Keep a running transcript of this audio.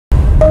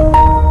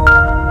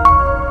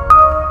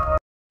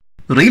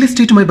Real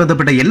എസ്റ്റേറ്റുമായി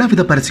ബന്ധപ്പെട്ട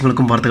എല്ലാവിധ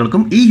പരസ്യങ്ങൾക്കും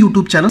വാർത്തകൾക്കും ഈ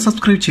യൂട്യൂബ് ചാനൽ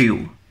സബ്സ്ക്രൈബ് ചെയ്യൂ.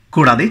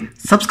 കൂടാതെ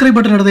സബ്സ്ക്രൈബ്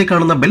ബട്ടൺ അടുത്തായി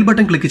കാണുന്ന ബെൽ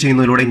ബട്ടൺ ക്ലിക്ക്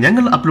ചെയ്യുന്നതിലൂടെ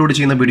ഞങ്ങൾ അപ്ലോഡ്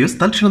ചെയ്യുന്ന വീഡിയോസ്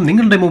തൽക്ഷണം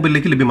നിങ്ങളുടെ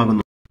മൊബൈലിലേക്ക്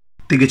ലഭ്യമാകുന്നു.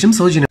 തികച്ചും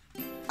സൗജന്യം.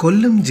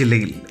 കൊല്ലം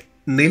ജില്ലയിൽ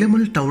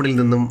നിലമൽ ടൗണിൽ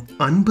നിന്നും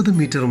 50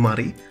 മീറ്റർ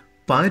മാറി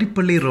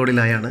പാരിപ്പള്ളി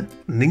റോഡിലായാണ്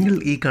നിങ്ങൾ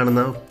ഈ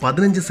കാണുന്ന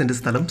 15 സെന്റ്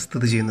സ്ഥലം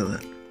സ്ഥിതി ചെയ്യുന്നത്.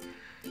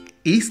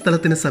 ഈ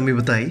സ്ഥലത്തിന്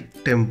സമീപത്തായി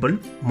ടെമ്പിൾ,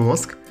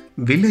 മോസ്ക്,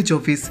 വില്ലേജ്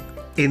ഓഫീസ്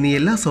എന്നീ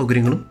എല്ലാ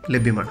സൗകര്യങ്ങളും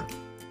ലഭ്യമാണ്.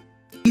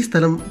 ഈ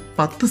സ്ഥലം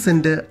 10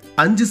 സെന്റ്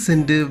 5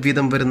 സെന്റ്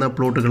വീതം വരുന്ന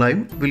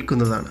പ്ലോട്ടുകളായും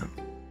വിൽക്കുന്നതാണ്.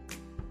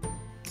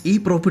 ഈ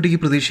പ്രോപ്പർട്ടിക്ക്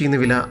പ്രതീക്ഷിക്കുന്ന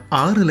വില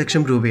 6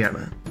 ലക്ഷം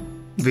രൂപയാണ്.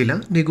 വില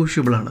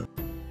നെഗോഷ്യബിൾ ആണ്.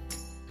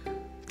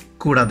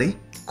 കൂടാതെ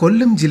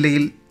കൊല്ലം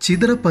ജില്ലയിൽ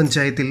ചിതറ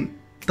പഞ്ചായത്തിൽ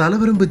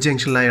തലവരമ്പ്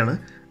ജംഗ്ഷനിലായാണ്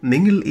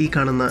നിങ്ങൾ ഈ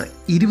കാണുന്ന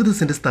 20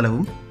 സെന്റ്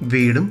സ്ഥലവും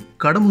വീടും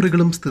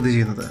കടമുറികളും സ്ഥിതി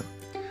ചെയ്യുന്നത്.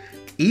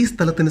 ഈ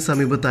സ്ഥലത്തിന്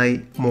സമീപത്തായി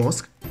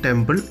മോസ്ക്,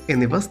 ടെമ്പിൾ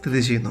എന്നിവ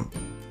സ്ഥിതി ചെയ്യുന്നു.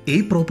 ഈ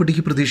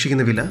പ്രോപ്പർട്ടിക്ക്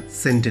പ്രതീക്ഷിക്കുന്ന വില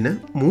സെന്റിന്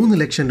 3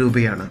 ലക്ഷം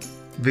രൂപയാണ്.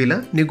 വില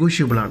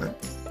നെഗോഷ്യബിൾ ആണ്.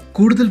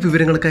 കൂടുതൽ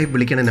വിവരങ്ങൾക്കായി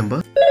വിളിക്കണ നമ്പർ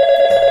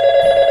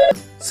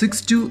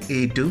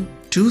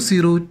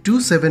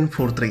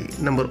 6282202743.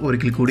 നമ്പർ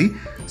ഒരിക്കൽ കൂടി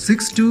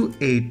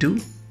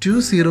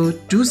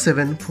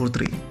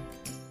 6282202743.